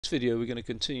In this video we're going to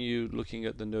continue looking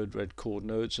at the node red core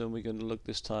nodes, and we're going to look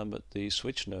this time at the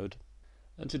switch node.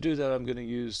 And to do that I'm going to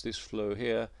use this flow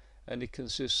here, and it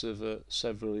consists of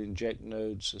several inject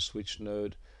nodes, a switch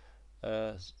node,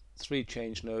 3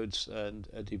 change nodes and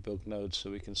a debug node, so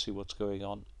we can see what's going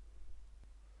on.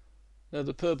 Now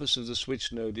the purpose of the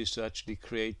switch node is to actually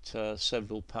create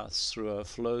several paths through our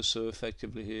flow. So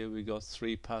effectively here we've got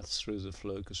 3 paths through the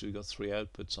flow because we've got 3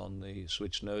 outputs on the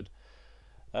switch node.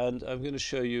 And I'm going to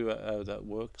show you how that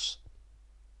works.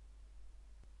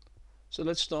 So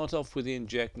let's start off with the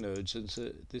inject nodes, and so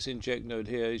this inject node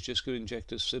here is just going to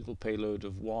inject a simple payload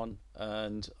of 1,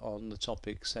 and on the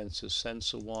topic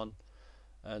sensor 1,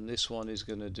 and this one is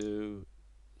going to do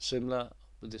similar,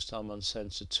 but this time on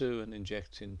sensor 2 and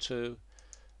inject in 2,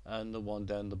 and the one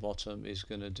down the bottom is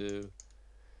going to do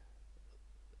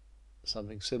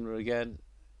something similar again,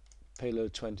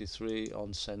 payload 23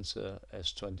 on sensor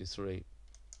S23.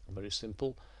 Very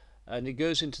simple. And it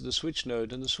goes into the switch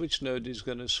node, and the switch node is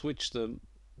going to switch them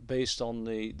based on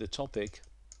the topic.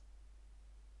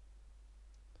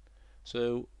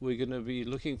 So we're going to be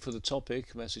looking for the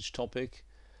topic, message topic,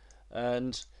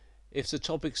 and if the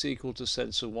topic's equal to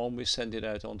sensor 1 we send it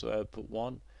out onto output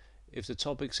 1. If the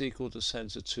topic's equal to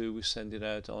sensor 2 we send it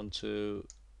out onto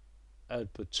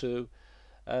output 2.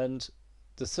 And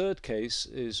the third case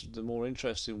is the more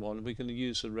interesting one. We're going to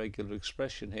use a regular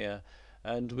expression here,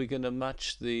 and we're going to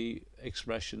match the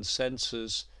expression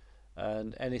sensors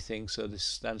and anything. So this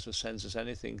stands for sensors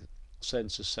anything,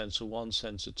 sensors sensor 1,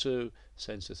 sensor 2,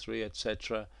 sensor 3,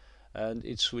 etc., and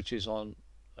it switches on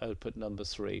output number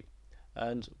 3.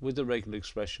 And with the regular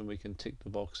expression we can tick the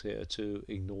box here to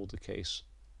ignore the case.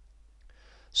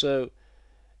 So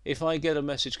if I get a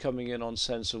message coming in on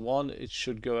sensor 1, it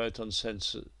should go out on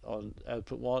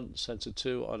output 1, sensor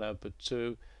 2 on output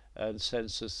 2, and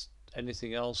sensor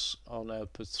anything else on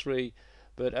output 3,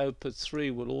 but output 3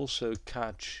 will also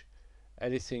catch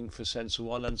anything for sensor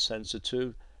 1 and sensor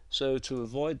 2. So to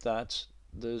avoid that,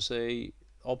 there's a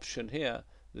option here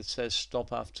that says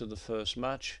stop after the first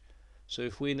match. So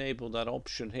if we enable that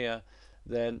option here,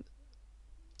 then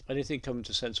anything coming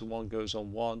to sensor 1 goes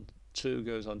on 1, 2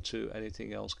 goes on 2,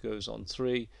 anything else goes on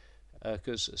 3,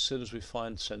 because as soon as we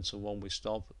find sensor 1 we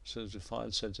stop, as soon as we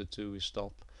find sensor 2 we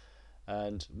stop,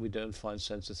 and we don't find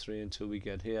sensor 3 until we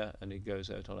get here, and it goes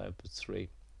out on output 3.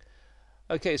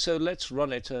 Okay, so let's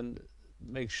run it and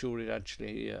make sure it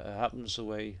actually happens the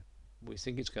way we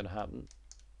think it's going to happen.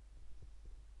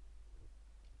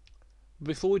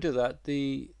 Before we do that,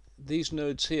 these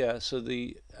nodes here, so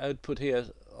the output here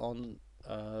on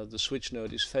the switch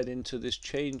node is fed into this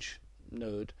change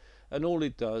node, and all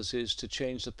it does is to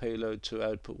change the payload to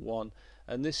output 1,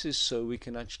 and this is so we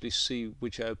can actually see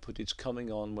which output it's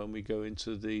coming on when we go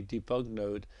into the debug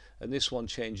node, and this one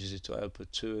changes it to output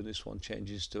 2 and this one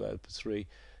changes to output 3,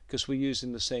 because we're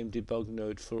using the same debug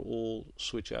node for all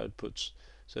switch outputs.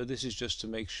 So this is just to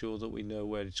make sure that we know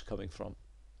where it's coming from.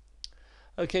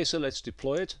 Okay, so let's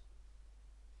deploy it.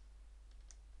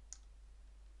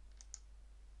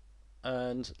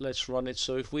 And let's run it.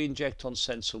 So if we inject on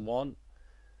sensor 1,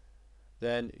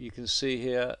 then you can see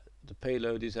here the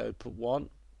payload is output 1,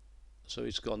 so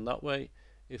it's gone that way.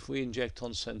 If we inject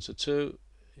on sensor 2,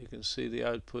 you can see the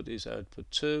output is output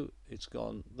 2, it's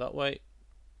gone that way.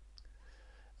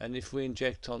 And if we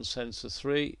inject on sensor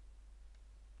 3,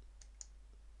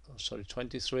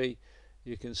 23,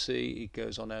 you can see it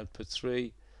goes on output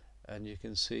 3, and you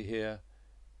can see here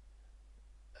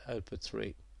output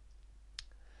 3.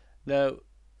 Now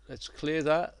let's clear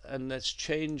that and let's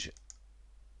change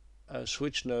our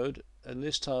switch node, and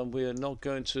this time we are not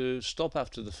going to stop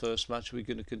after the first match, we're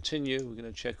going to continue, we're going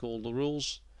to check all the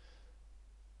rules,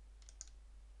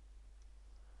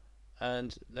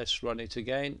 and let's run it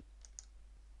again.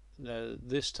 Now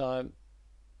this time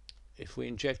if we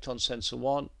inject on sensor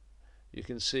 1, you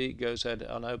can see it goes out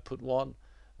on output 1,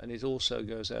 and it also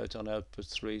goes out on output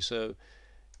 3. So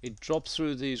it dropped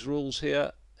through these rules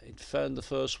here, it found the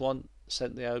first one,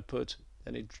 sent the output,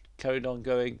 and it carried on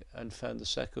going and found the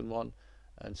second one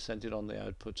and sent it on the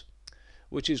output,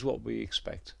 which is what we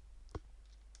expect.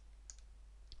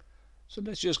 So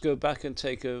let's just go back and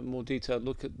take a more detailed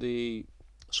look at the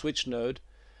switch node,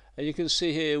 and you can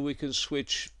see here we can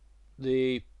switch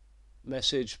the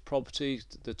message property,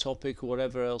 the topic, or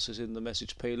whatever else is in the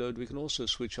message payload. We can also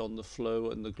switch on the flow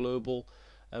and the global,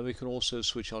 and we can also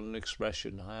switch on an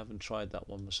expression. I haven't tried that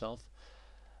one myself.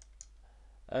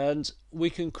 And we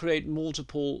can create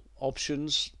multiple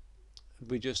options.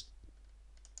 We just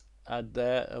add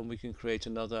there, and we can create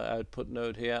another output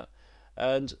node here,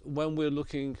 and when we're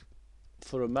looking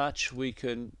for a match we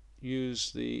can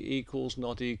use the equals,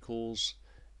 not equals,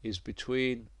 is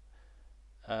between,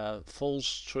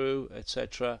 false, true,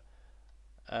 etc.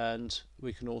 And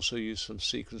we can also use some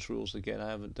sequence rules. Again, I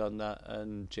haven't done that,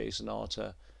 and JSON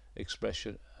Arta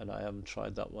expression, and I haven't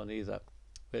tried that one either.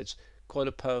 But it's quite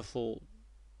a powerful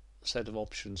set of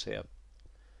options here.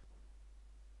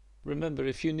 Remember,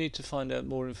 if you need to find out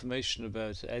more information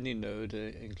about any node,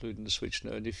 including the switch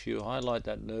node, if you highlight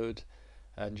that node,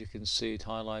 and you can see it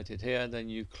highlighted here, then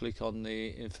you click on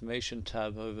the information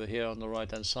tab over here on the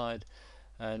right hand side,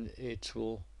 and it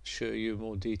will show you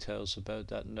more details about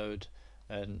that node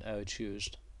and how it's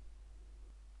used.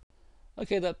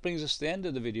 Okay, that brings us to the end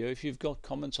of the video. If you've got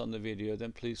comments on the video,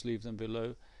 then please leave them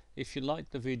below. If you like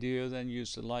the video, then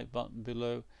use the like button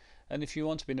below. And if you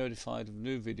want to be notified of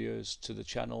new videos to the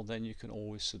channel, then you can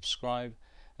always subscribe.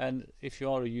 And if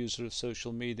you are a user of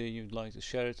social media and you'd like to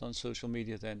share it on social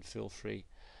media, then feel free.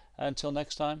 Until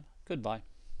next time, goodbye.